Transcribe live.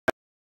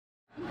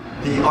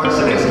The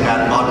arsonist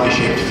had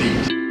vodka-shaped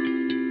feet.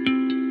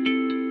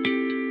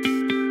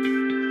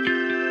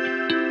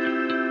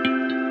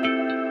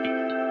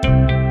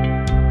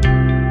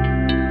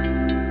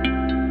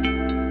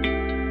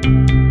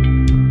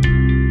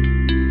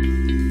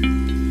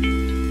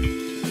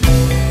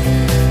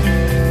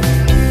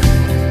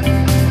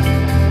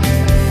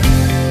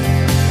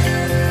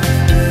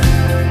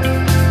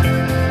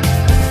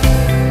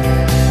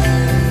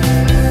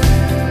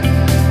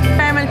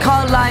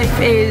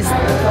 Life is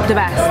the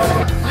best.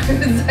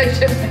 I'm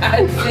such a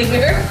bad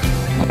singer.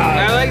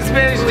 I like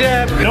Spanish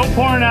dip. No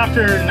porn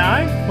after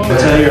 9?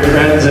 Tell your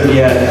friends if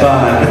you had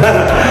fun.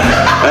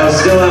 I'll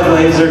still have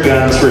laser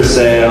guns for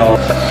sale.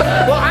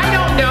 Well, I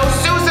don't know.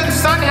 Susan's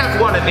son has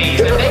one of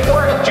these, and they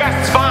work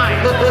just fine.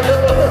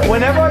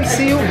 Whenever I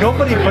see you,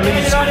 nobody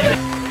believes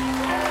me.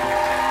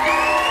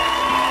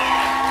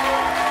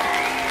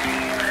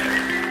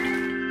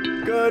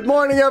 Good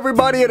morning,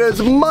 everybody. It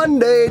is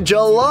Monday,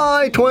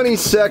 July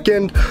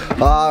 22nd.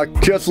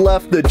 Just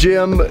left the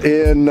gym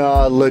in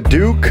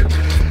Leduc.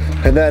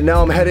 And then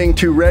now I'm heading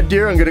to Red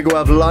Deer. I'm gonna go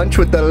have lunch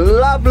with the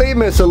lovely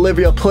Miss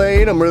Olivia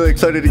Plain. I'm really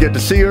excited to get to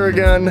see her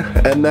again.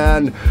 And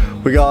then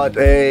we got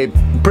a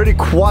pretty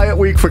quiet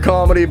week for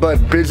comedy,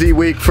 but busy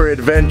week for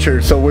adventure.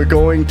 So we're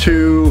going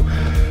to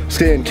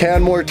stay in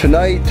Canmore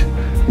tonight.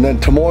 And then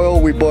tomorrow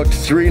we booked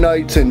 3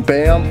 nights in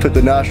Banff at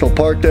the National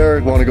Park there.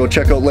 We want to go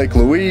check out Lake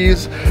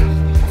Louise.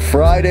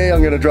 Friday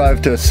I'm gonna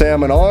drive to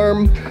Salmon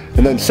Arm,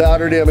 and then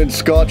Saturday I'm in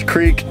Scotch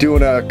Creek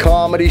doing a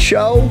comedy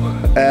show,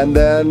 and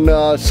then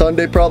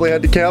Sunday probably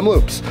head to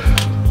Kamloops.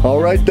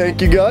 Alright,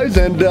 thank you guys,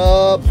 and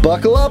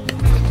buckle up.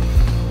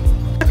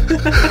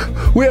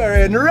 We are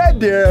in Red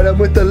Deer and I'm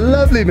with the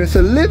lovely Miss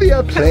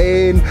Olivia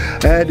Plain,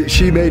 and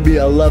she made me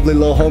a lovely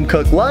little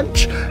home-cooked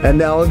lunch, and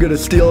now I'm gonna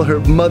steal her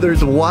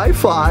mother's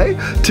Wi-Fi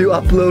to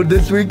upload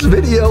this week's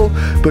video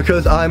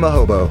because I'm a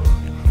hobo.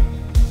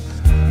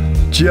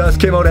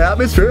 Just came out of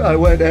Atmosphere. I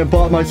went and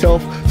bought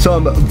myself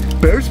some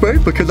bear spray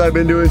because I've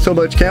been doing so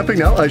much camping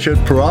now. I should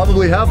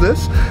probably have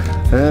this.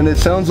 And it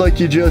sounds like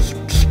you just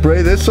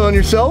spray this on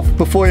yourself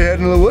before you head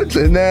into the woods,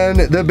 and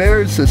then the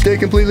bears stay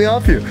completely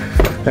off you.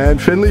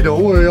 And Finley,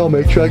 don't worry, I'll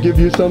make sure I give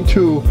you some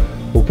too.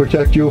 We'll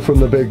protect you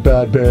from the big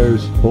bad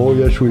bears. Oh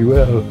yes, we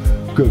will.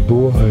 Good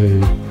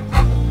boy.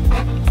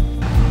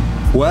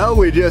 Well,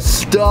 we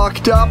just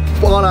stocked up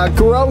on our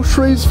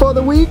groceries for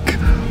the week.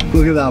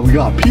 Look at that, we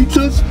got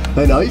pizzas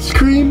and ice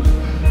cream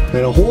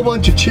and a whole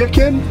bunch of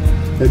chicken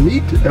and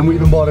meat, and we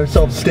even bought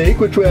ourselves steak,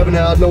 which we haven't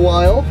had in a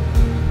while.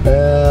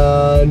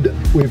 And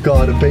we've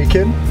got a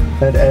bacon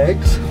and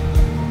eggs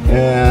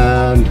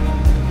and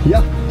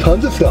yeah,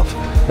 tons of stuff.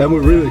 And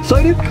we're really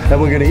excited and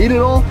we're gonna eat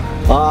it all.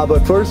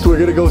 But first we're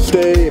gonna go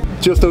stay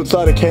just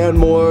outside of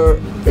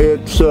Canmore.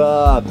 It's,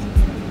 I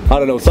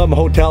don't know, some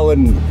hotel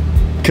and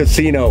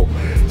casino.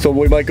 So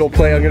we might go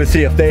play. I'm gonna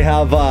see if they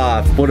have,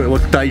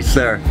 what's dice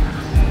there?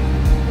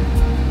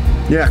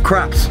 Yeah,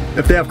 craps.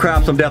 If they have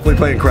craps, I'm definitely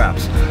playing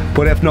craps.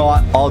 But if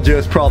not, I'll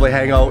just probably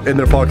hang out in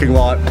their parking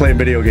lot playing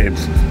video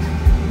games.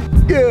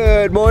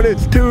 Good morning,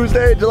 it's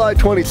Tuesday, July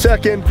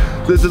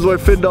 22nd. This is where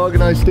Finn Dog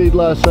and I stayed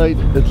last night.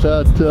 It's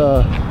at,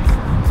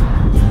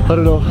 I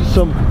don't know,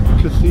 some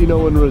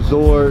casino and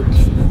resort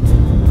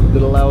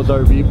that allows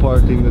RV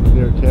parking that's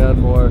near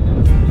Canmore.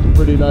 It's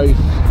pretty nice.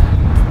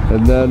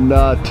 And then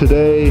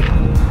today,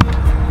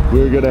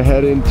 we're gonna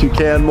head into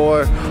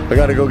Canmore. I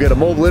gotta go get a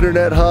mobile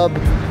internet hub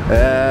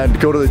and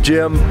go to the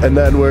gym, and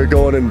then we're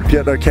going and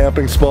get our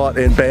camping spot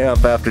in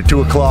Banff after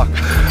 2 o'clock.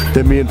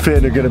 Then me and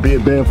Finn are gonna be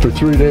in Banff for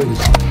 3 days.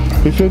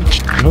 Hey Finn,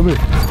 come here.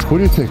 What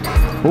do you think?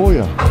 Oh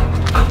yeah.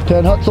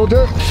 10 hot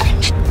soldier.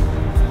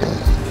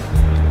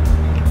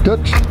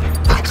 Touch.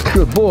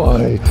 Good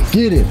boy.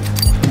 Get it.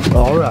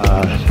 All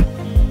right.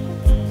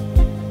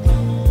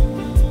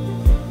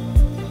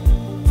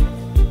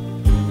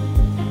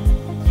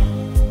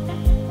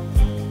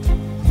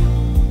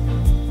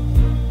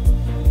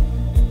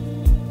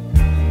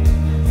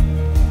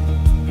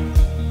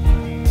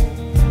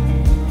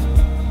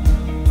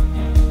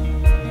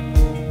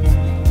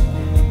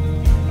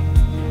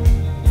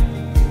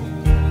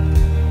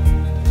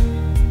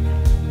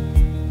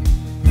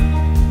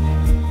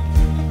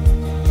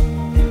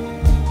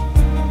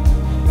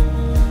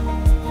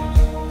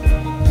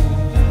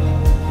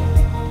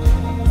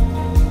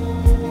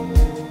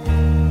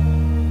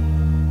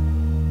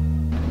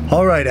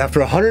 Alright, after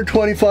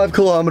 125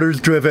 kilometers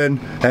driven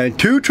and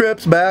 2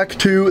 trips back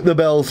to the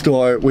Bell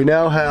store, we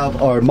now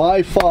have our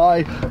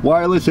MiFi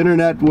wireless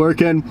internet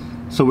working.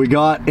 So we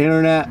got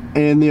internet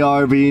in the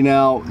RV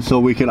now, so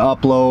we can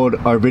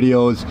upload our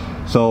videos.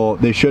 So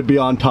they should be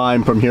on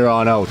time from here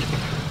on out.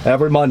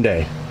 Every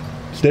Monday.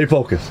 Stay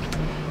focused.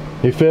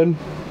 Hey Finn,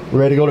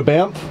 ready to go to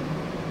Banff?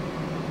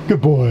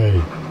 Good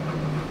boy.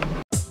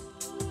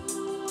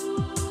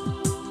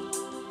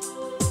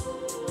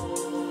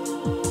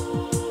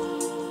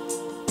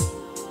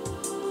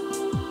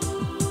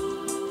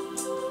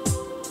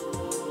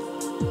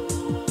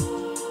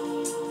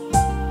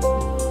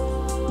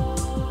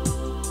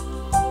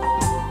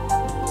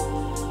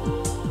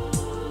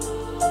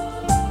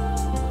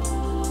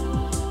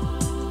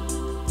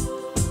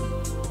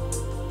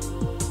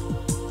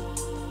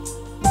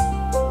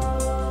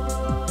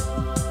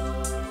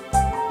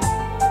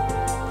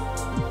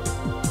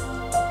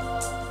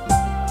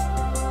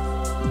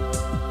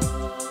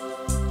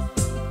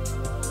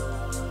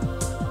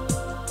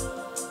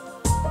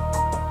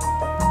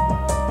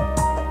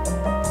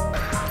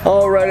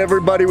 All right,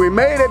 everybody, we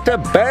made it to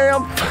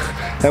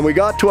Banff, and we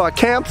got to our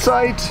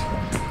campsite,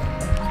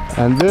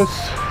 and this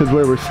is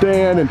where we're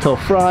staying until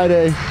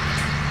Friday.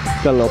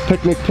 Got a little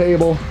picnic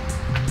table,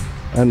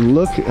 and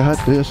look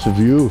at this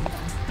view.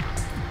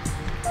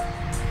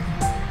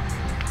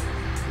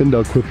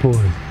 Indoor quit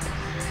pouring.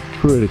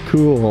 Pretty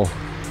cool.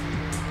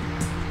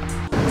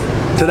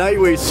 Tonight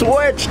we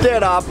switched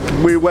it up.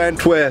 We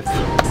went with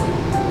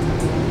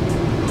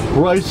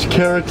rice,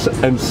 carrots,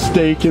 and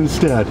steak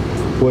instead.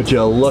 Would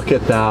you look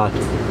at that?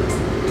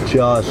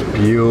 Just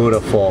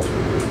beautiful.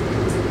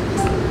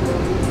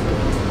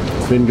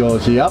 Finn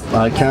goes, yep,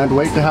 I can't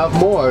wait to have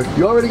more.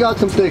 You already got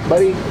some steak,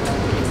 buddy.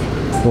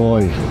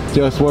 Boy,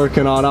 just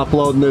working on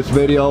uploading this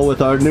video with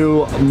our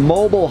new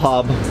mobile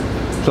hub.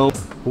 So,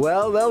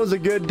 well, that was a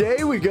good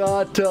day. We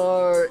got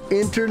our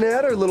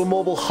internet, our little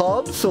mobile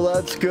hub, so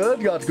that's good.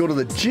 Got to go to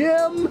the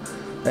gym,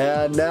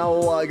 and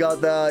now I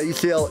got the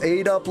ECL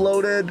 8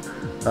 uploaded.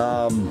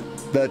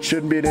 That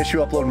shouldn't be an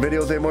issue uploading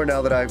videos anymore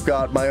now that I've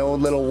got my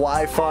own little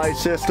Wi-Fi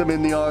system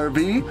in the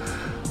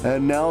RV.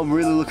 And now I'm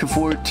really looking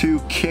forward to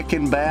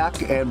kicking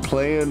back and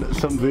playing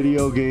some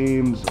video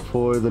games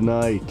for the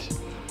night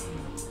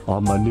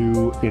on my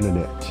new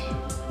internet.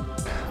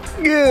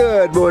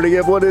 Good morning,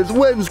 everyone. It's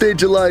Wednesday,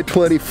 July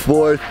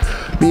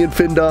 24th. Me and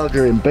Finn Dog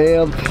are in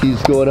Banff.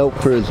 He's going out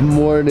for his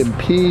morning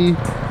pee.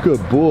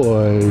 Good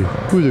boy.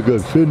 Who's a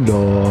good Finn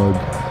Dog?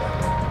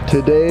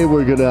 Today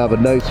we're gonna have a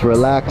nice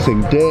relaxing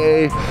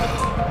day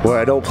where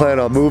I don't plan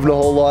on moving a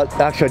whole lot.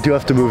 Actually, I do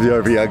have to move the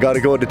RV. I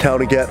gotta go into town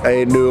and get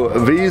a new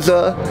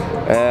visa,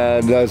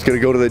 and I was gonna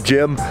go to the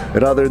gym.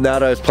 And other than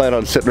that, I was planning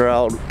on sitting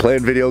around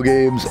playing video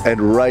games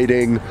and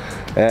writing.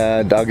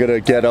 And I'm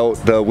gonna get out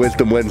the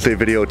Wisdom Wednesday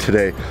video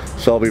today,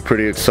 so that'll be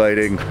pretty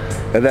exciting.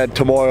 And then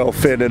tomorrow,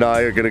 Finn and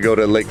I are gonna go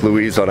to Lake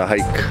Louise on a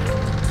hike.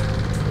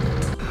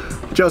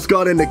 Just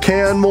got into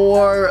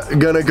Canmore,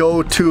 gonna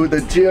go to the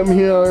gym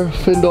here.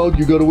 Finn Dog,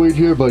 you gotta wait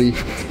here, buddy.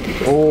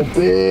 Oh,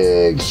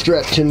 big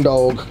stretching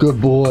dog,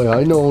 good boy.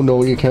 I know,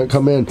 no, you can't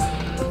come in.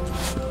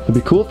 It'd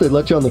be cool if they'd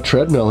let you on the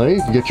treadmill, eh?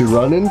 Get you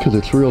running, because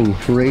it's real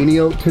rainy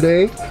out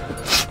today.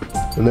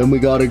 And then we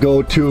gotta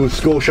go to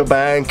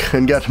Scotiabank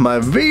and get my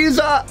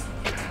visa.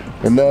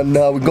 And then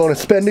we're going to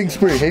spending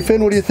spree. Hey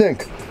Finn, what do you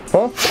think?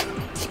 Huh?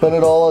 Spend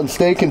it all on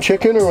steak and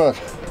chicken or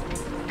what?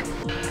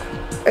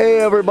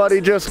 Hey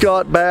everybody, just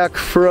got back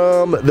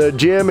from the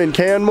gym in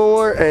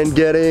Canmore and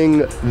getting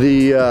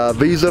the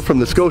visa from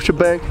the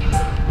Scotiabank.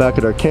 Back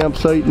at our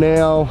campsite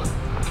now.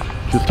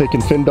 Just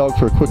taking Finn Dog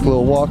for a quick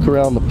little walk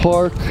around the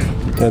park.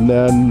 And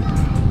then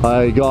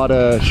I got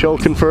a show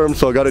confirmed,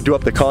 so I got to do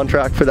up the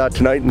contract for that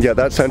tonight and get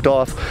that sent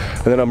off.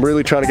 And then I'm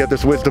really trying to get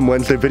this Wisdom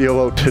Wednesday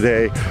video out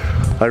today.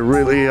 I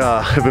really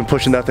have been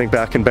pushing that thing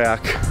back and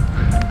back.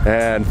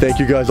 And thank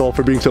you guys all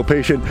for being so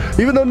patient,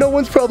 even though no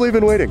one's probably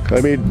been waiting. I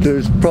mean,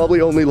 there's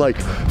probably only like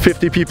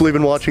 50 people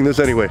even watching this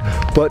anyway.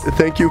 But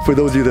thank you for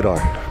those of you that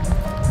are.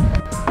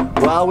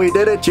 Well, we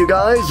did it, you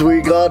guys.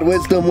 We got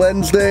Wisdom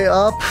Wednesday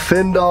up.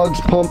 Finn Dog's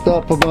pumped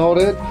up about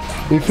it.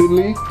 Hey,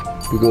 Finley?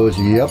 He goes,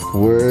 yep,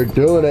 we're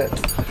doing it.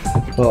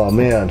 Oh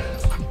man,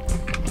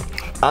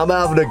 I'm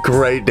having a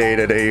great day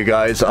today, you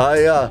guys.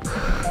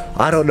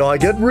 I don't know, I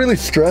get really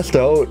stressed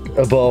out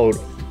about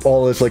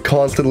all this, like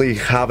constantly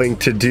having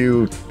to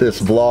do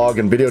this vlog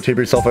and videotape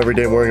yourself every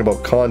day, worrying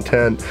about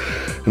content,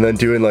 and then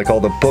doing like all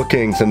the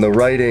bookings and the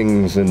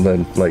writings, and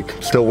then like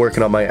still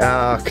working on my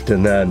act,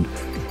 and then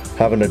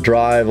having to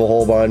drive a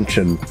whole bunch,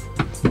 and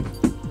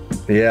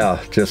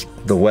yeah, just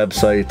the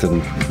website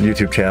and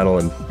YouTube channel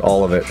and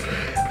all of it.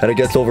 And it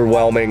gets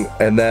overwhelming.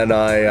 And then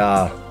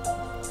I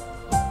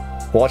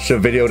watched a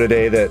video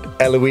today that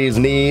Eloise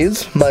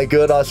Nees, my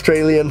good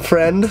Australian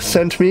friend,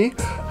 sent me.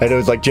 And it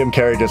was like Jim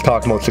Carrey just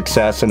talking about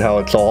success and how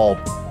it's all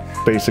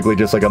basically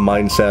just like a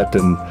mindset,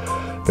 and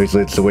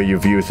basically it's the way you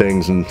view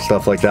things and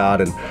stuff like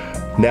that. And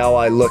now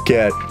I look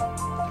at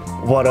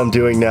what I'm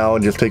doing now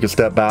and just take a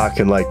step back,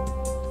 and like,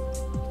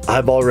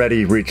 I've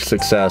already reached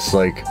success.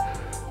 Like,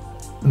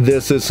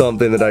 this is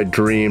something that I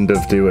dreamed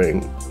of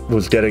doing,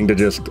 was getting to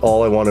just,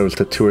 all I wanted was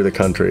to tour the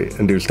country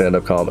and do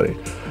stand-up comedy.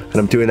 And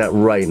I'm doing that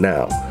right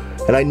now.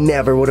 And I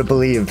never would have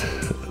believed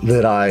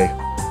that I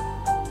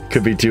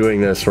could be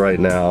doing this right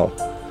now.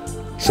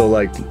 So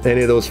like,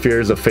 any of those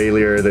fears of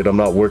failure, that I'm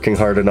not working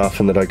hard enough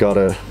and that I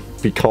gotta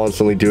be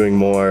constantly doing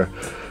more,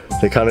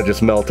 they kind of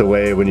just melt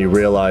away when you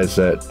realize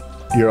that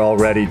you're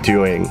already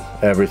doing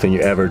everything you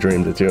ever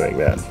dreamed of doing,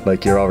 man.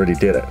 Like, you already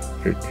did it.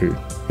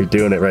 You're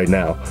doing it right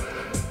now.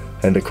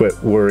 And to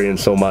quit worrying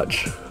so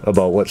much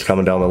about what's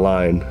coming down the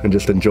line and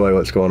just enjoy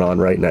what's going on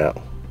right now.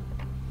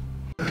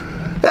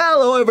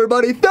 Hello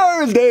everybody,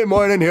 Thursday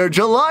morning here,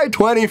 July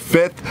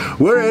 25th.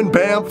 We're in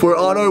Banff, we're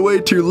on our way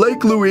to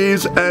Lake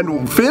Louise,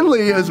 and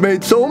Finley has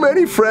made so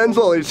many friends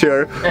while he's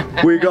here.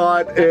 We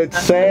got, it's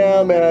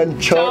Sam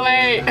and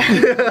Charlie.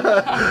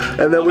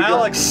 Yeah. And then we got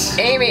Alex.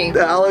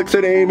 Alex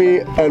and Amy,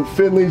 and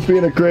Finley's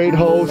being a great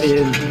host,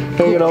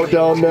 hanging out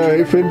down there.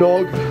 Hey Finn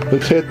Dog,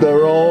 let's hit the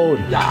road.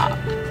 Yeah.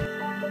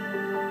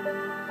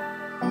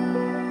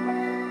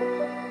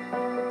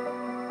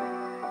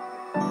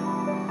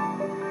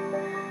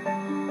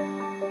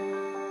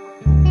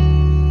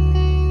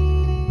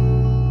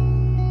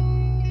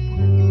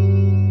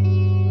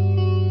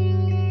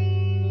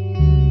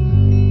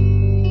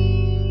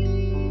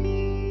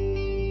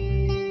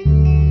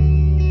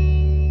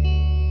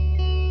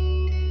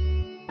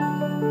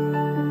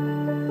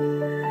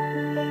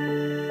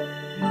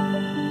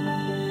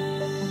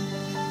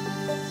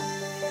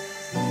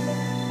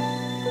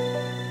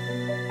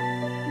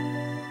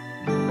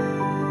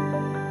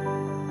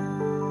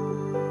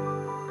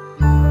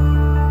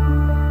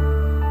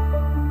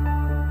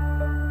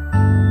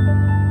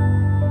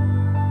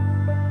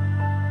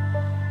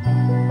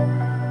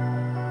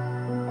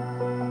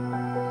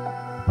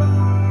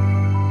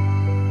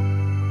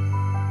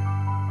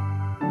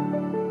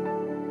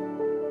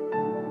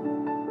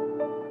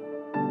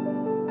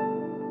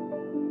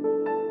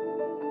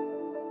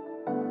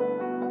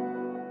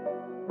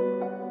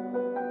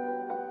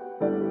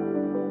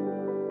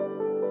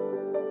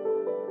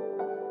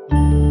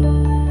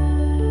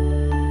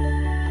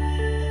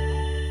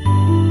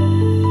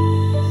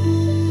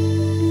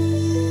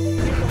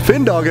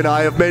 Finn Dog and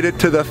I have made it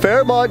to the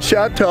Fairmont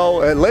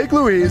Chateau at Lake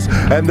Louise,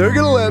 and they're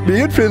gonna let me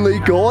and Finley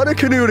go on a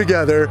canoe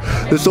together.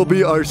 This will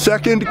be our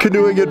second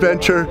canoeing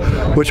adventure,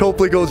 which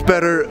hopefully goes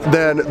better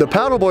than the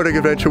paddleboarding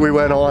adventure we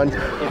went on,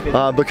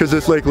 because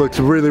this lake looks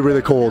really,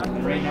 really cold.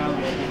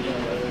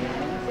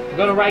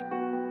 Go to right.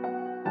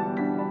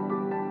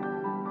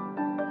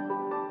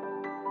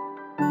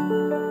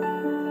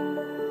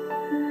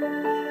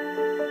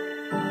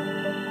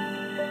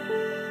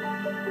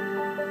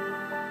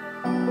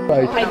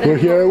 Right, we're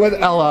here with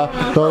Ella,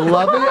 the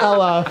lovely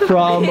Ella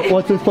from,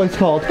 what's this place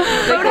called?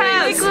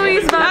 Lake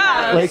Louise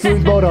Boathouse. Lake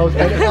Louise Boathouse.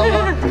 And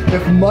Ella,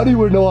 if money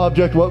were no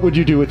object, what would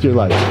you do with your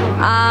life?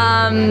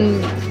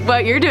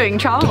 What you're doing,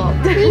 travel.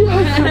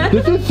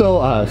 This is so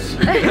us.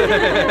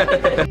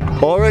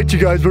 Alright you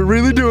guys, we're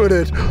really doing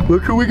it.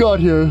 Look who we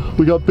got here.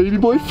 We got baby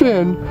boy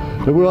Finn,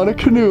 and we're on a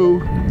canoe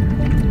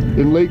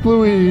in Lake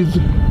Louise.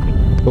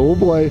 Oh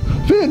boy.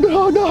 Finn,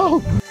 oh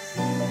no!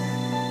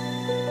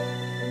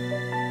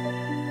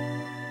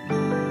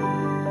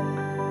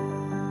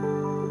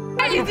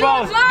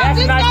 That's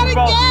nice for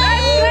both.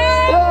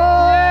 Yeah!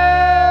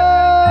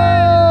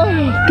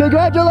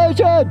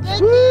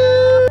 Congratulations!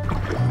 Woo!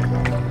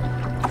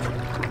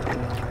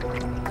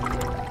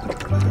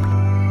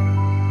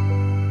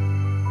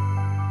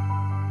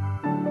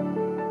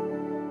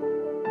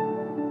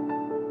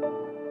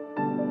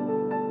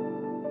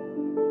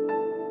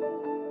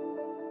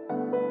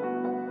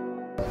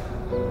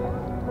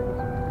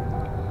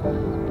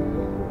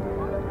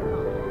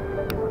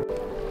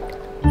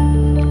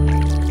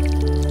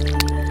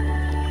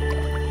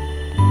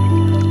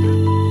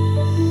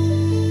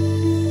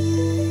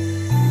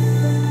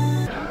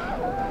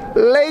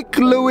 Lake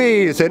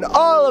Louise in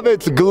all of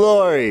its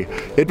glory.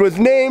 It was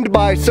named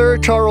by Sir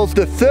Charles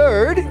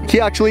III. He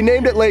actually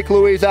named it Lake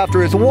Louise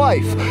after his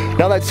wife.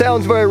 Now that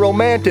sounds very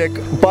romantic,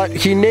 but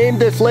he named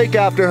this lake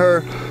after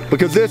her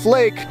because this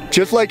lake,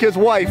 just like his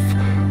wife,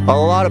 a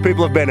lot of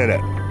people have been in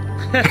it.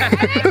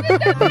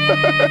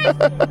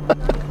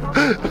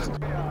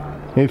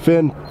 Hey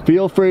Finn,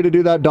 feel free to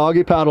do that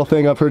doggy paddle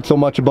thing I've heard so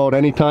much about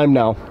anytime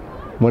now.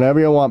 Whenever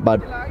you want,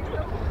 bud.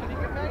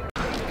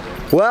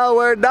 Well,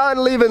 we're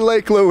done leaving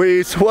Lake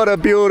Louise. What a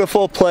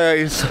beautiful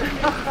place.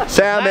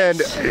 Sam and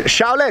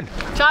Shaolin.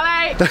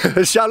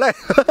 Shaolin.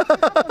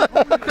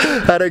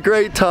 Had a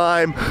great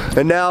time.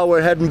 And now we're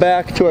heading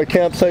back to our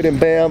campsite in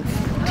Banff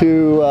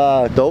to,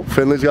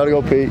 Finley's gotta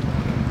go pee.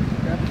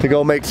 To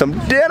go make some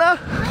dinner.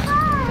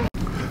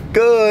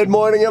 Good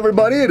morning,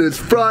 everybody. It is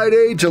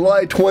Friday,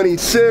 July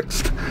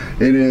 26th.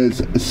 It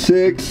is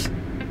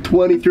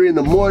 6:23 in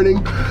the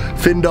morning.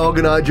 Finn Dog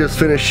and I just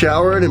finished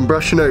showering and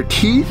brushing our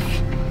teeth.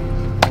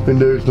 And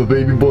there's the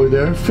baby boy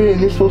there. Finn,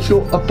 you're supposed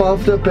to go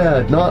above the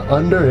bed, not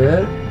under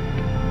it.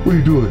 What are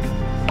you doing?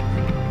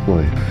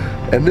 Boy.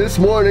 And this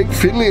morning,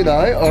 Finley and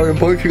I are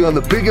embarking on the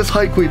biggest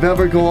hike we've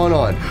ever gone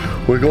on.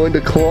 We're going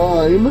to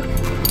climb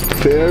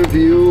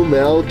Fairview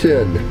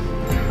Mountain.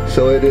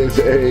 So it is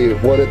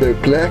one of their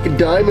Black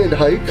Diamond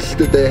hikes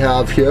that they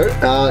have here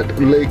at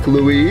Lake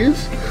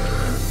Louise.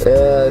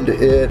 And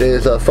it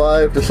is a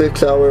 5 to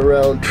 6 hour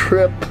round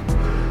trip.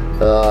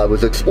 It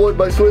was explored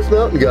by Swiss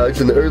mountain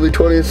guides in the early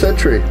 20th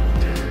century.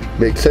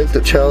 Makes sense to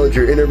challenge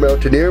your inner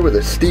mountaineer with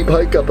a steep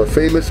hike up a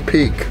famous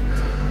peak.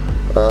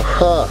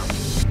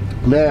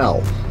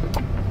 Now,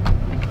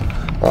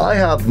 I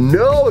have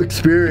no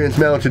experience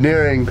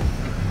mountaineering,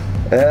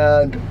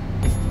 and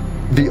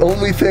the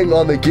only thing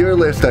on the gear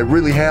list I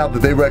really have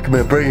that they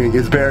recommend bringing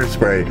is bear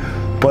spray.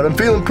 But I'm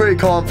feeling pretty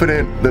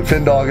confident that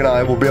Finn Dog and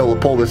I will be able to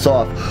pull this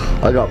off.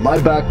 I got my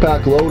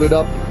backpack loaded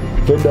up.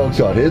 Finn Dog's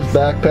got his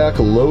backpack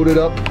loaded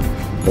up.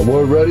 And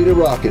we're ready to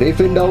rock it, eh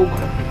Finn Dog?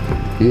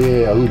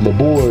 Yeah, who's my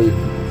boy?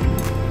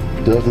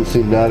 Doesn't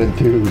seem that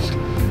enthused.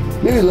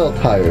 Maybe a little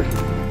tired.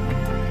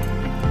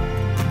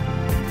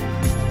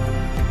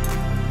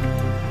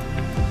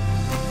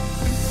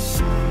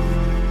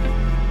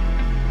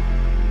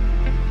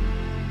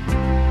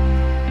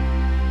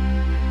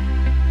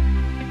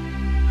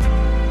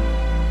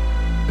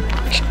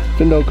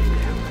 Finn Dog.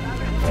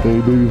 Hey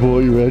baby boy,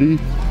 you ready?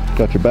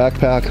 Got your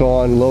backpack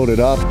on, loaded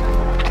up.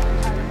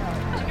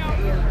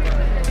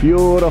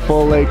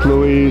 Beautiful Lake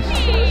Louise,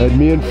 and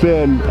me and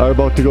Finn are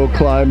about to go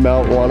climb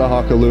Mount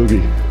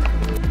Wanahakalugi.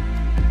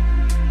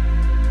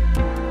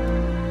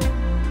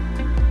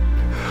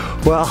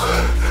 Well,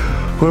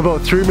 we're about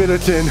 3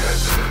 minutes in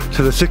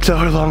to the 6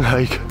 hour long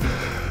hike,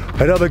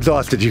 and I'm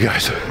exhausted, you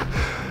guys.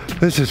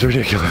 This is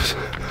ridiculous.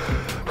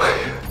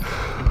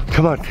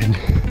 Come on, Finn,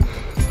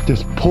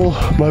 just pull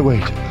my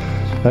weight.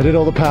 I did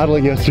all the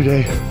paddling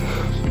yesterday.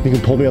 You can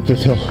pull me up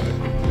this hill.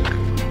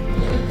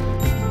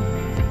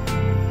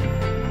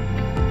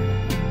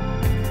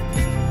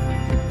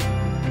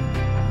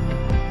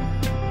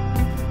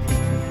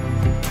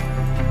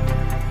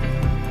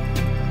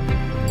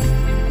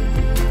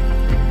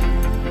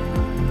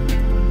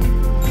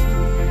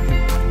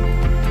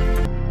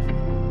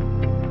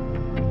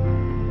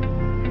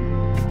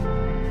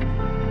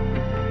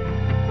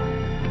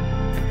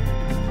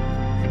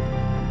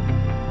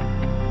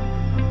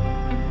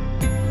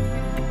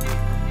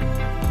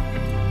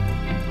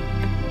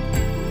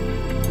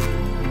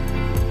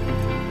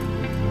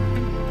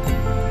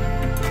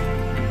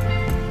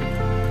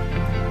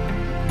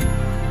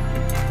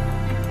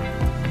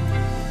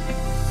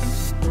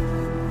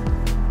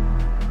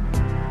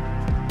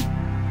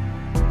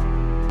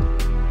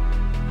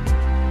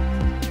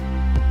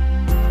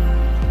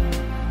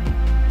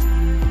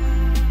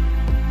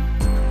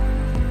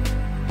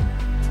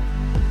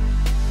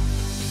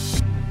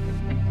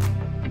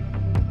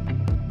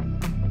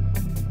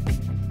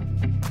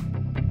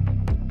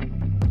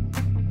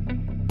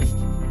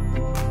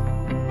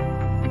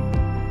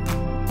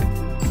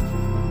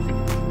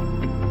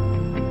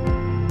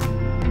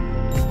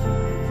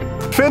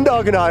 Finn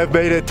Dog and I have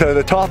made it to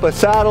the top of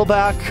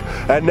Saddleback,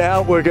 and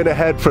now we're gonna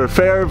head for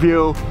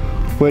Fairview,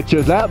 which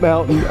is that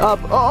mountain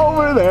up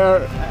over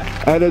there,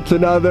 and it's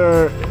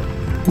another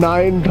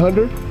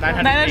 900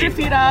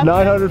 feet up.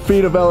 900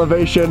 feet of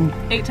elevation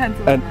 8/10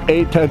 and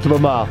 8/10 of a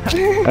mile.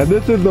 And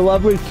this is the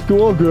lovely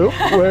school group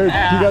where,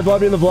 do you guys want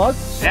to be in the vlog?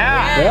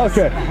 Yeah. Yeah,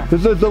 okay.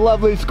 This is the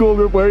lovely school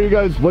group. Where are you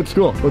guys, what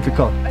school? What's it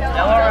called?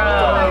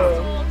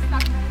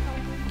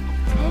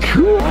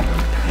 Cool.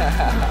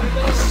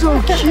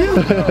 So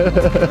cute.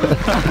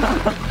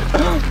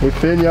 Hey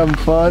Finn, you having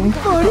fun?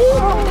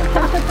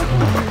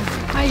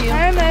 Hi,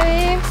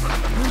 Mommy.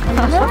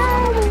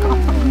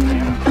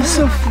 It's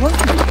so fun.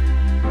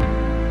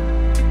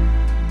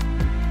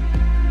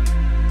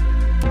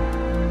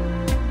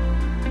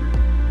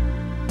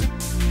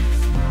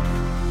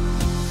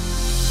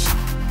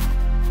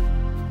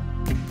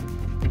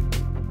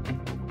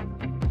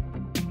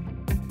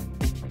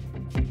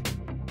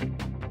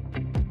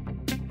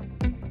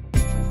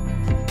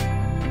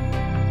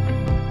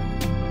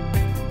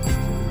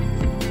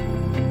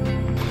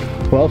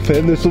 Well,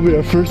 Finn, this will be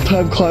our first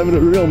time climbing a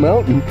real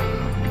mountain.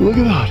 Look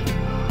at that.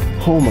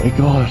 Oh my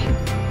God.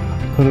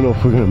 I don't know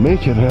if we're gonna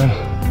make it, man.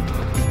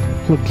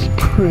 Looks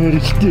pretty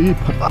steep.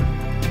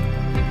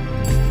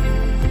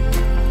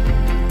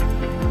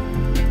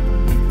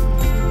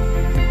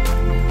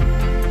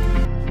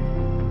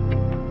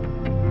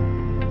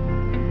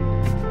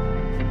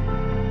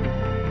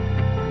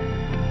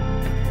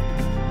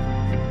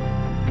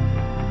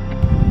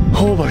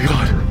 Oh my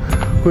God.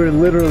 We're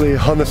literally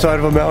on the side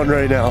of a mountain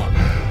right now.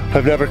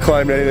 I've never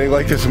climbed anything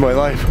like this in my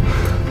life.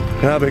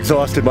 And I'm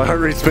exhausted. My heart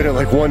rate's been at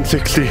like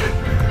 160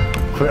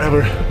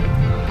 forever.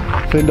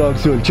 Finn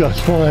Dog's doing just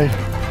fine.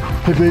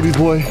 Hey baby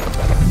boy.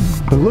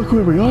 But look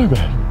where we are,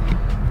 man.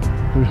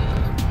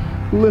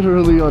 We're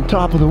literally on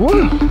top of the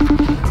world.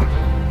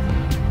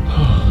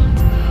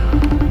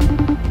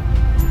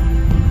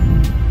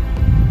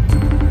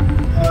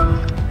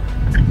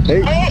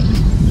 Hey. Hey.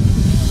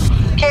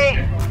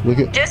 Okay. Look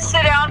at, Just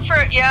sit down for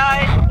it.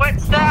 Yeah,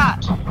 what's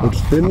that?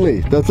 it's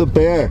Finley. That's a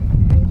bear.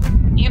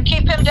 You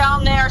keep him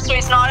down there so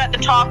he's not at the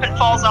top and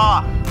falls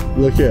off.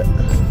 Look at.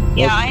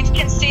 Yeah, I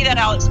can see that,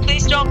 Alex.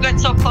 Please don't get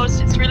so close.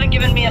 It's really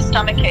giving me a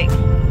stomach ache.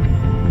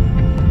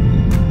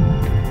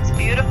 It's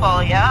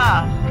beautiful,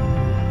 yeah.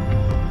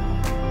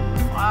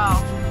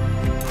 Wow.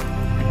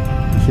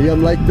 See,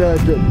 I'm like the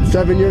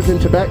 7 years in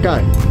Tibet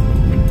guy.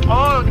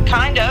 Oh,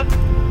 kind of.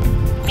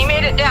 He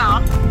made it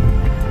down.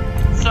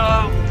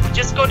 So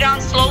just go down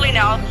slowly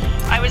now.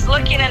 I was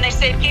looking and they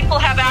say people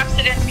have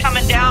accidents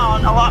coming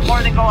down a lot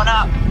more than going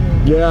up.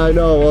 Yeah, I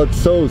know. Well, it's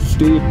so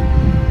steep.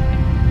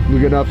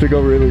 We're gonna have to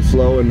go really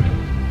slow and.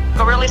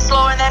 Go really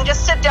slow and then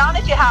just sit down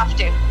if you have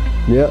to.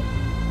 Yeah.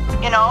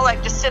 You know,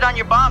 like just sit on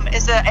your bum.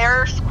 Is the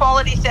air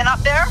quality thin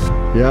up there?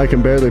 Yeah, I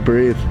can barely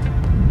breathe.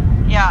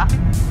 Yeah.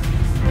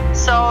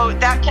 So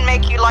that can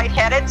make you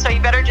lightheaded, so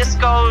you better just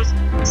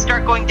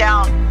start going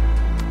down.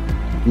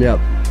 Yep.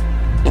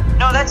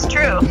 No, that's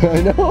true.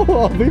 I know.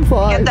 I'll be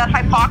fine. Get that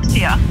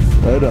hypoxia.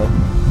 I know.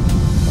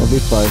 I'll be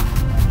fine.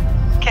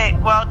 Okay,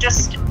 well,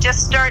 just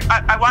start.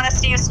 I want to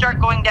see you start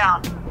going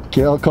down.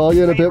 Okay, I'll call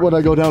you in a bit when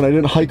I go down. I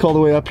didn't hike all the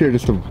way up here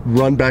just to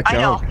run back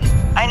down.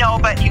 I know,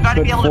 but you got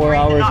to be able to Spent 4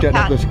 breathe and hours not getting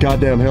up this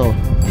goddamn hill.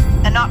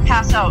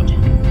 pass out.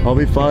 I'll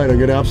be fine. I'm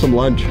gonna have some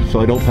lunch so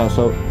I don't pass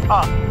out.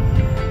 Oh,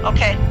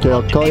 okay. Okay,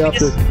 I'll call you Maybe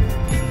after.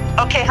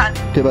 Okay, hon.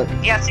 Okay, bye.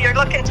 Yeah, so you're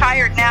looking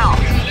tired now.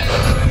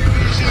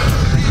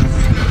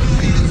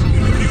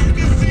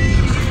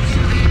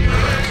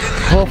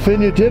 Oh,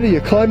 Finn, you did it.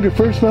 You climbed your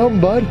first mountain,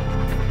 bud.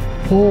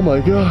 Oh my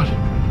God.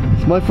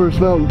 It's my first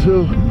mountain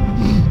too.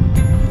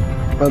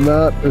 And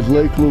that is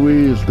Lake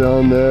Louise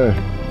down there.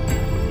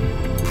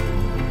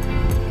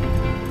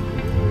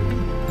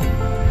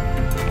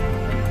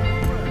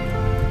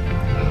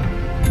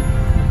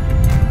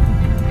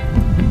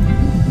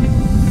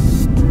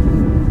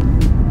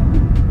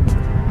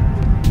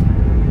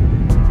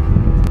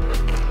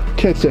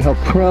 Can't say how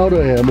proud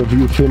I am of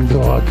you, Finn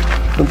Dog.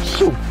 I'm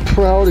so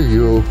proud of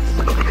you.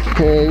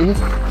 Hey,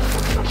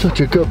 such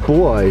a good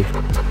boy.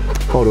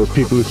 All those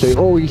people who say,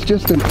 oh, he's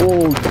just an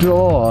old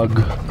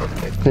dog.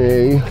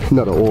 Hey,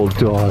 not an old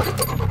dog.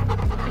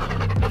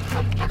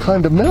 You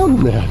climbed a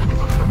mountain there.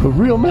 A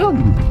real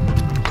mountain.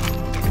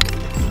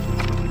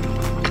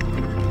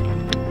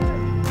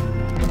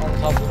 On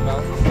top of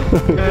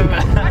the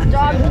mountain.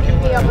 Dog can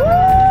be up.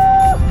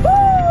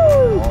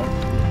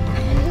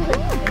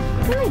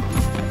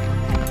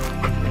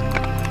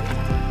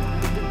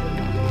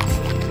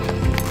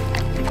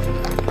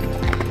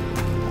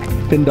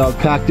 Finn Dog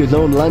packed his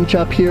own lunch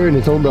up here in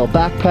his own little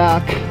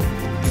backpack.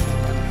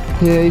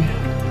 Hey,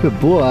 good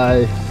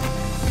boy.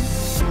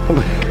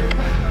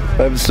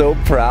 I'm so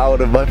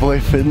proud of my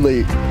boy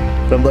Finley.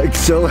 I'm like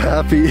so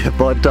happy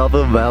up on top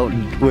of a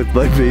mountain with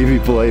my baby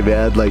boy,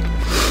 man. Like,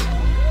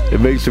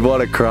 it makes me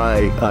want to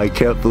cry. I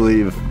can't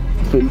believe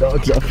Finn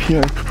Dog's up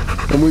here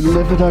and we're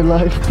living our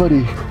life,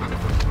 buddy.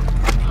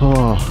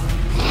 Oh,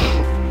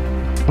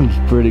 it's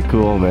pretty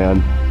cool,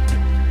 man.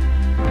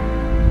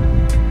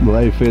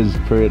 Life is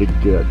pretty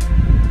good.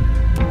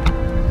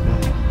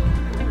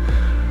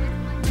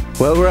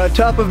 Well, we're on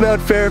top of Mount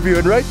Fairview,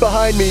 and right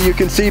behind me you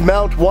can see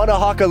Mount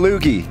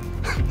Wanahakalugi.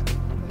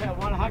 Yeah,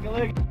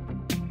 Wanahakalugi.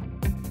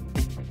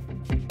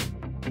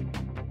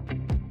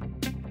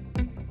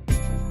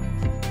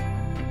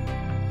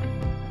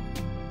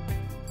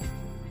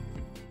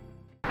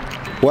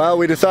 Well,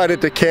 we decided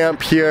to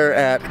camp here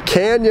at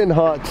Canyon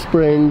Hot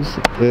Springs.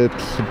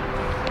 It's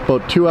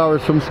about 2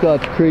 hours from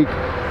Scotch Creek,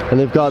 and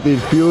they've got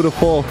these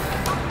beautiful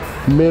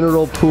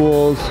mineral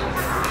pools.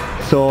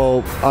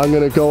 So I'm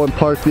gonna go and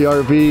park the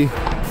RV.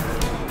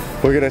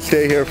 We're gonna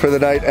stay here for the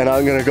night, and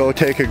I'm gonna go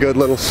take a good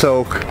little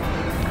soak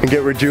and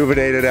get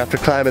rejuvenated after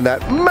climbing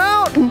that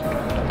mountain.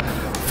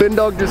 Finn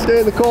Dog, just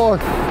stay in the car.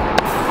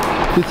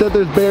 He said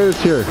there's bears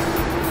here.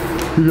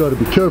 You gotta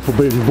be careful,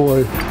 baby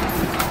boy.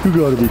 You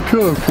gotta be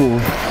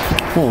careful.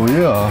 Oh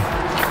yeah.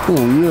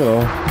 Oh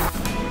yeah.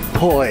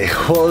 Boy,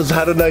 well, I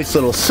had a nice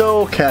little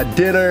soak, had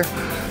dinner,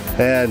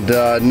 and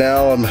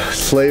now I'm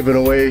slaving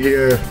away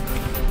here,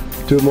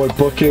 doing more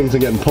bookings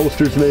and getting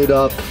posters made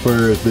up for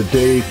the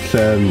dates,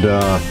 and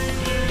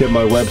getting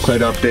my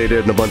website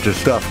updated and a bunch of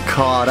stuff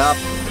caught up.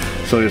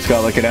 So I just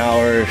got like an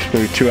hour,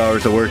 maybe 2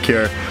 hours of work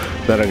here.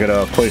 Then I'm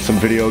gonna play some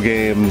video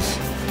games,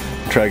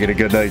 try to get a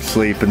good night's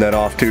sleep, and then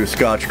off to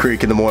Scotch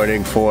Creek in the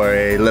morning for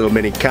a little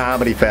mini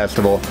comedy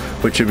festival,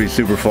 which should be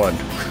super fun.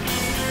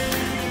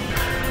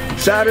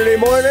 Saturday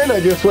morning, I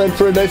just went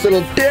for a nice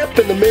little dip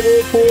in the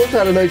mineral pools,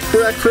 had a nice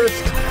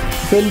breakfast.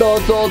 Finn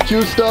Dog's all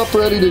juiced up,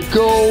 ready to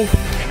go.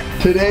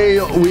 Today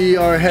we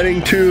are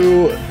heading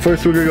to,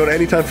 first we're gonna go to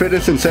Anytime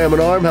Fitness in Salmon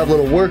Arm, have a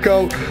little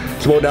workout.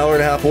 It's about an hour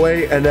and a half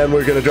away, and then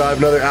we're gonna drive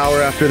another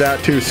hour after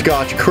that to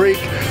Scotch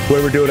Creek,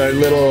 where we're doing our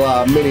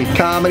little mini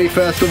comedy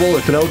festival.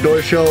 It's an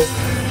outdoor show.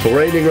 It's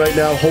raining right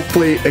now.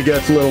 Hopefully it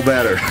gets a little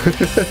better.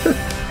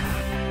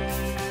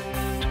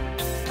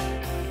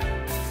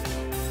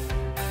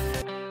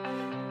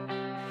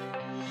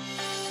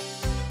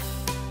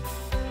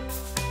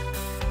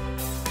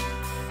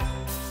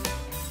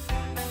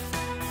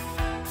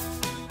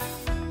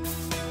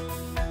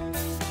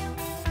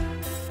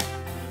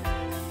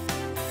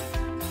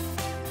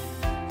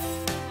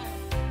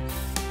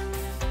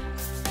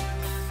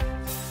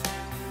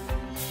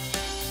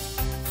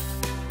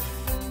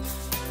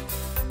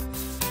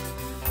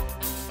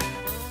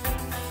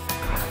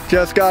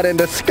 Just got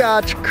into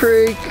Scotch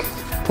Creek,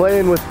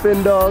 playing with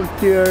Finn Dog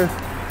here.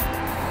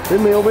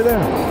 Isn't he over there?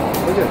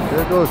 Look at,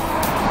 there it goes.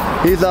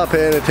 He's not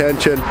paying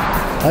attention.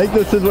 I think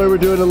this is where we're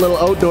doing a little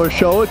outdoor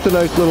show. It's a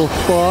nice little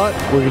spot.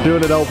 We're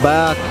doing it out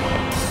back.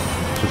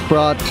 It's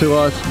brought to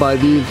us by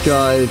these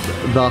guys,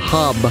 The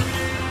Hub.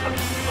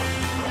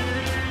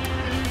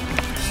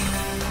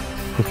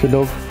 Hey, Finn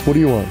Dog, what do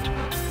you want?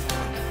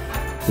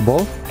 The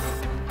ball?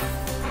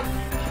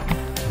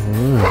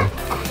 Alright.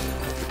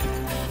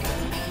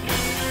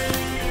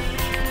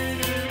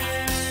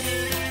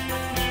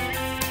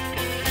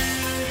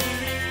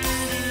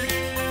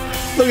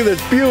 Look at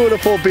this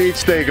beautiful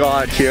beach they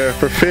got here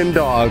for Finn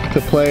Dog to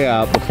play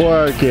at before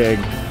our gig.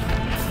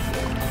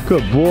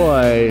 Good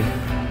boy.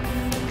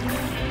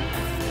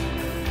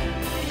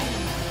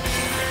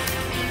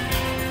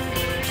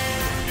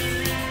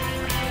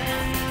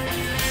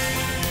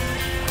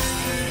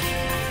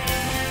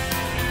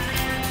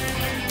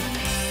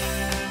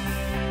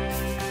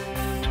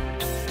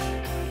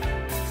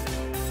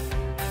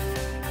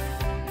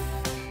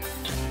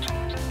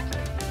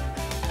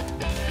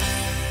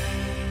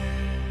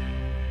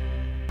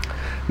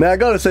 Now I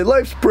gotta say,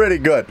 life's pretty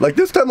good. Like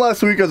this time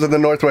last week I was in the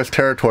Northwest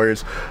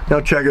Territories. Now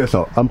check this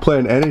out. I'm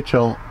playing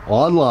NHL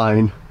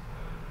online,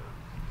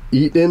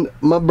 eating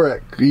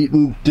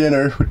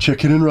dinner with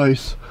chicken and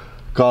rice.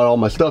 Got all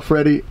my stuff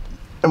ready,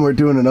 and we're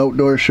doing an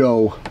outdoor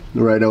show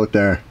right out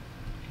there.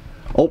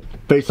 Oh,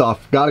 face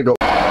off, gotta go.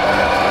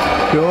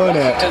 Doing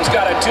it. Washington's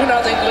got a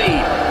 2-0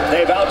 lead.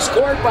 They've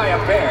outscored by a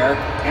pair,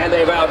 and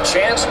they've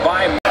outchanced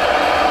by...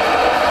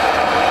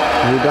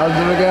 He does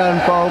it again,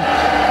 folks.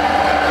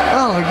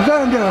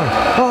 Alexander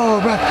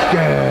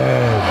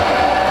Ovechkin.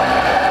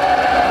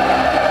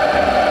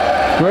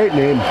 Great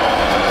name.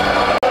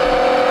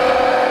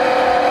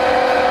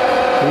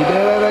 He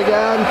did it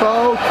again,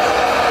 folks.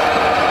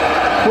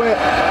 Quit.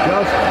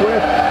 Just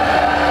quit.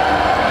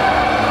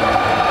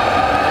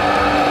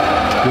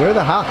 Where are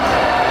the hats?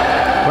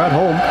 We're at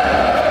home.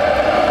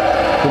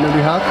 Shouldn't there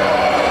be hats?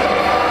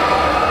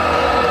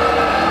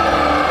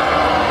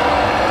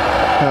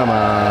 Come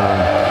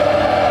on.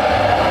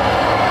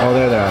 Oh,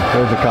 they're there.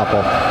 There's a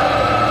couple.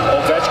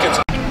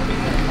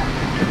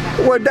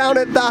 We're down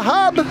at the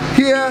Hub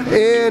here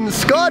in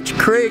Scotch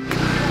Creek,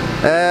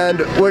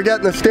 and we're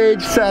getting the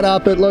stage set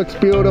up. It looks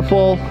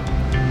beautiful. Can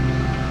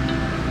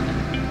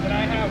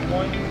I have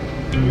one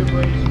new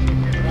braised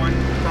chicken, one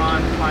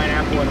prawn,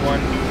 pineapple, and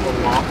one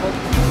waffle?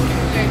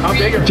 How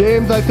big are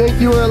James, I think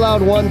you were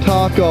allowed one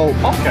taco.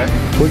 Okay.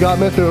 We got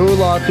Mr.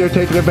 Ulot here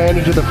taking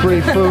advantage of the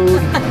free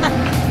food.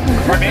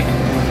 Pardon me?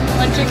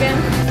 One chicken.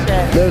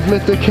 There's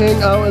Mr.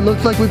 King. Oh, it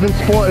looks like we've been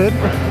spotted.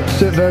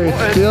 Sit very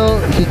still.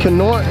 He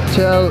cannot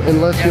tell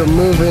unless you're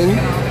moving.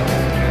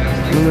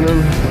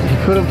 He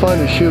couldn't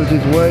find his shoes.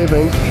 He's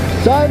waving.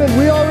 Simon,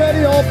 we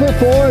already all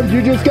performed.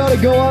 You just gotta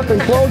go up and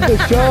close the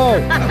show.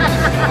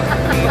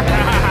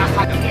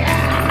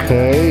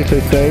 Hey,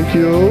 say thank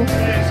you.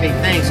 Say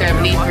thanks, I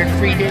haven't eaten for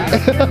 3 days.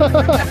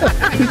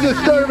 He's a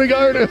starving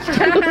artist.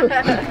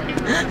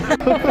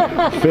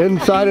 Finn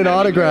signed an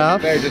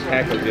autograph. I just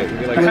tackled you.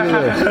 You're like, Look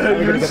at this.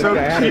 you're so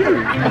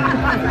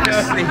cute.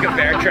 Just sneak a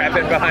bear trap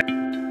in behind.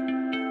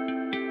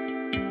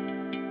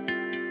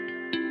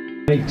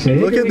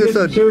 Look at this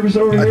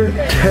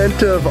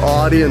attentive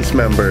audience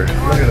member. Look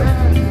at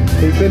him.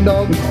 Hey, Finn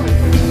dog.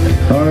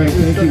 All right,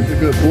 thank you. Such a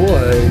good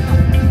boy.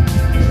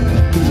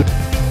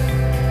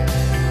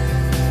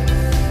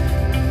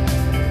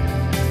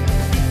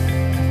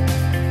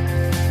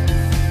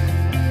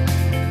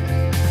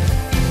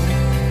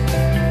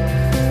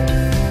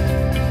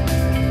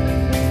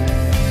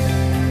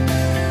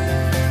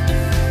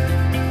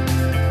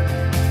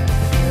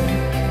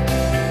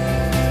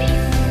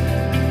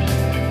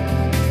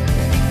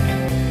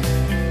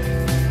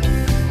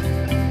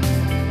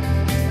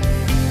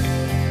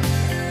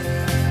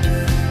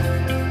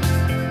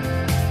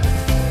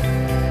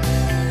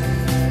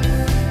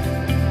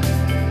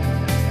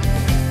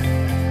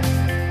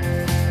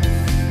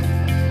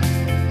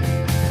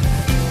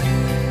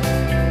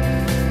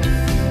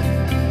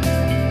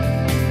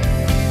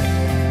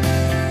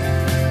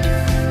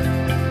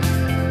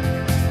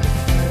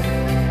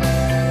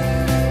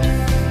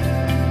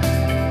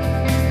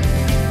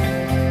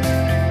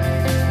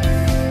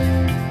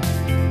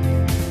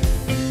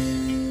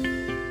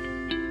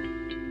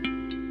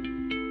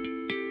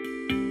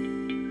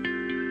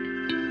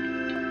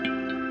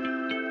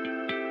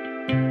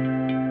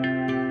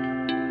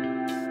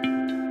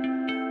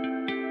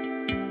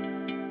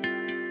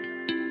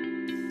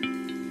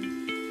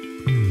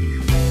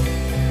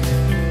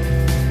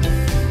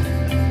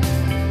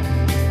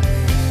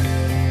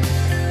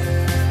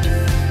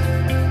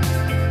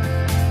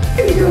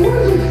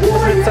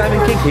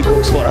 Simon King, he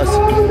cooks for us.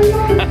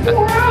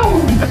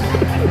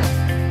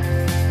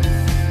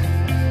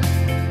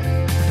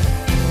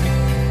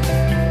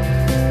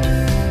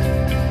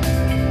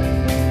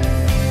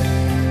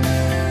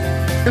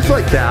 Just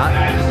like that,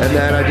 and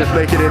then I just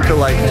make it into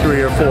like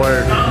 3 or 4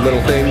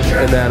 little things,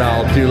 and then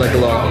I'll do like a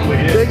little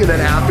thing, and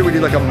then after we do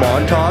like a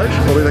montage,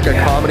 we'll do like a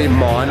comedy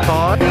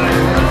montage.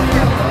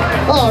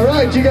 All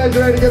right, you guys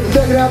ready to get the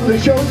second half of the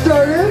show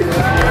started?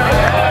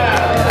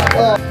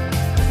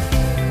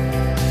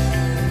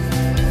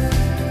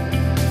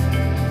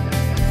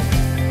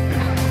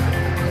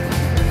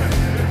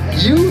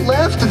 You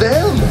left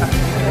them!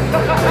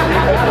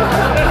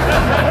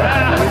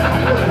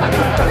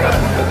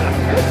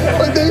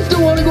 Like they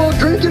still want to go out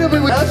drinking every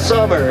week. Last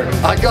summer,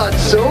 I got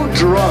so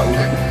drunk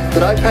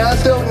that I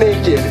passed out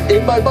naked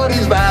in my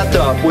buddy's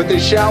bathtub with the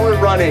shower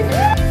running.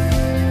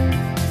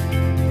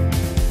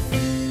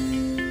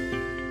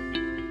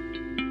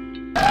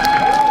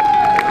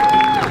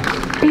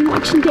 Are you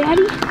watching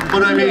Daddy?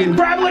 But I mean,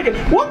 Bradley,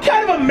 what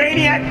kind of a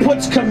maniac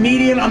puts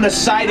comedian on the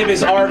side of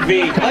his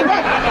RV? Like,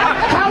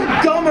 how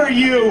dumb are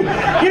you?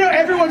 You know,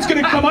 everyone's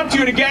gonna come up to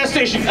you at a gas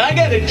station. I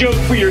got a joke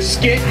for your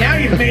skit. Now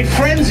you've made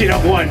friends you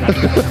don't want.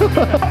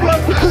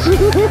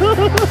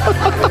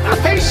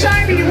 Hey,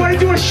 Simon, you want to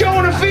do a show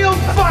in a field?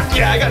 Fuck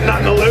yeah, I got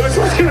nothing to lose.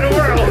 Let's do the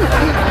world.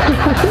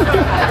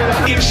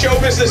 In show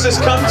business has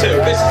come to.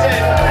 This is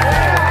it.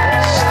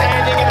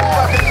 Standing in a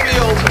fucking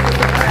field.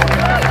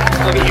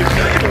 Look at you,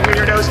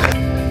 weirdos.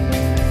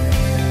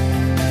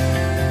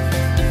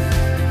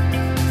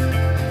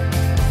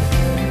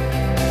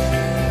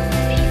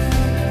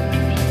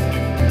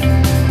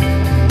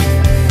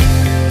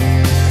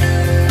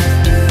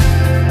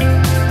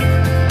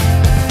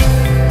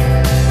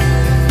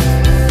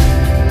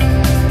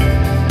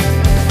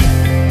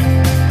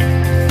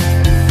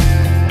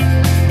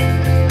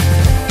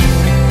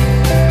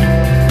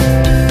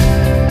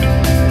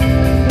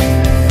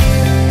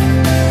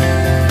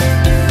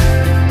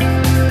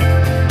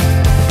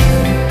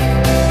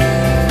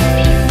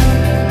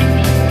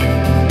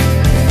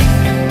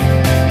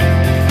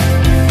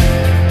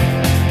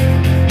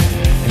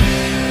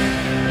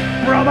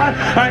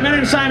 All right, my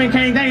name's Simon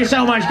King. Thank you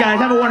so much, guys.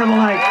 Have a wonderful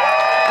night.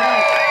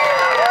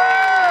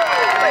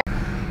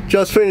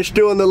 Just finished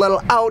doing the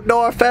little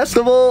outdoor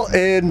festival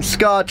in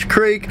Scotch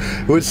Creek.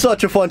 It was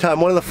such a fun time.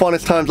 One of the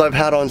funnest times I've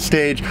had on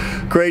stage.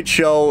 Great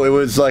show. It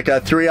was like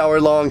a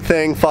 3-hour-long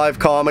thing. 5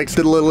 comics,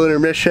 did a little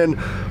intermission,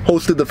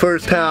 hosted the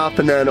first half,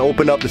 and then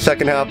opened up the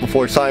second half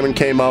before Simon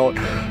came out.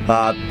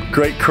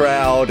 Great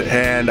crowd,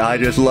 and I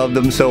just loved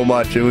them so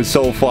much. It was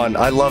so fun.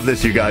 I love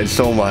this, you guys,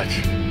 so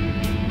much.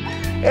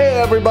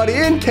 Hey everybody,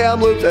 in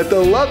Kamloops at the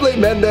lovely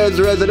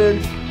Mendez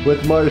residence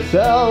with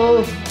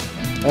Marcel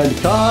and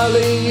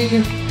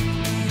Carly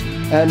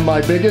and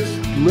my biggest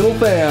little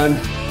fan,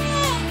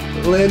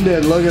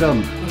 Lyndon. Look at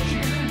him,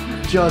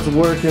 just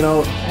working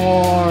out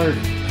hard.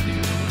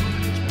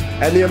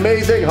 And the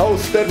amazing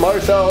host that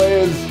Marcel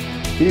is,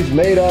 he's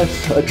made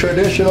us a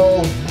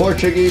traditional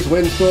Portuguese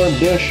windstorm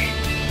dish.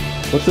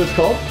 What's this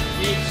called?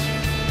 Beefs.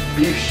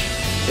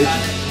 Beefs.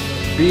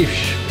 It's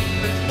beefs.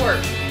 It's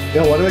pork.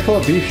 Yeah, why do they call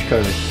it beef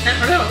curry?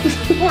 I don't know.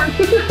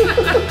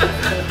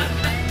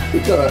 We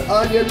got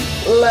our onion,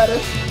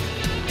 lettuce.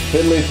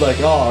 Finley's like,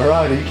 oh,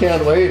 alright, he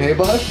can't wait, hey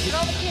bud?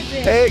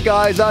 Hey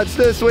guys, that's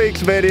this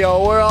week's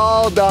video. We're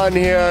all done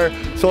here.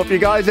 So if you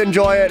guys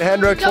enjoy it,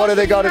 Hendrix, what do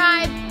they got to...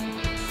 Yeah,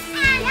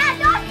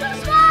 don't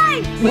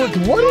subscribe!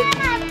 What?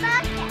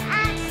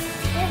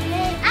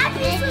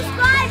 Actually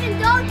subscribe and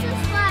don't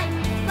subscribe.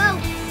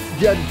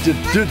 Both. Yeah,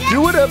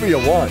 do whatever you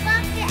want.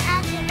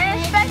 And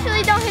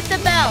especially don't hit the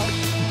bell.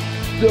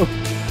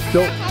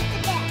 Don't.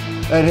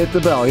 And hit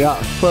the bell,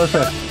 yeah,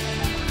 perfect.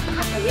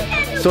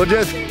 So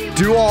just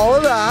do all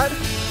of that.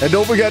 And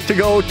don't forget to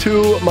go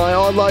to my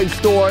online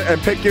store and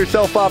pick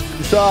yourself up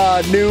this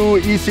new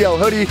ECL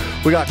hoodie.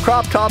 We got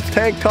crop tops,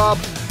 tank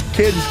tops,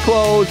 kids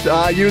clothes.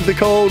 Use the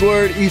code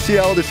word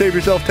ECL to save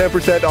yourself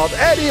 10% off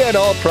any and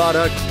all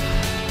products.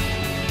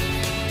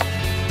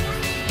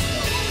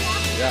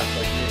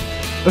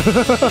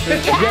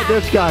 Get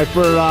this guy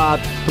for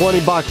 20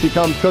 bucks. He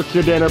comes, cooks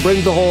your dinner,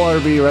 brings the whole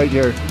RV right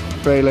here,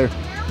 trailer.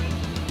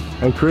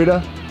 And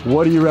Krita,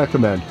 what do you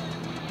recommend?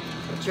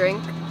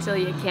 Drink till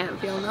you can't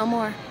feel no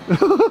more.